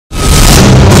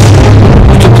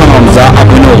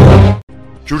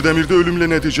Kürdəmirdə ölümlə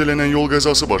nəticələnən yol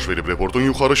qəzası baş verib. Reportun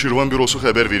Yuxarı Şirvan bürosu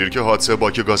xəbər verir ki, hadisə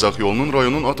Bakı-Qazax yolunun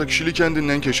rayonun Atakişili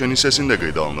kəndindən keçən hissəsində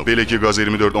qeydə alınıb. Belə ki, qaz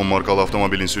 24-10 markalı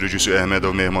avtomobilin sürücüsü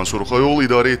Əhmədov Mehman Surxay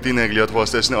idarə etdiyi nəqliyyat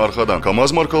vasitəsini arxadan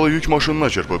KamAZ markalı yük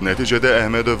maşınına çırpıb. Nəticədə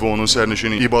Əhmədov və onun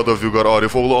sərnişini İbadov Vüqar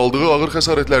Arif aldığı ağır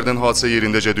xəsarətlərdən hadisə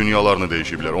yerindəcə dünyalarını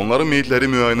dəyişiblər. Onların meyitləri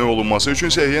müayinə olunması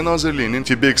üçün Səhiyyə Nazirliyinin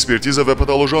Tibbi Ekspertiza və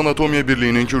Pataloji Anatomiya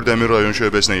Birliyinin Kürdəmir rayon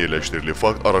şöbəsinə yerləşdirilib.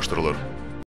 Fakt araşdırılır.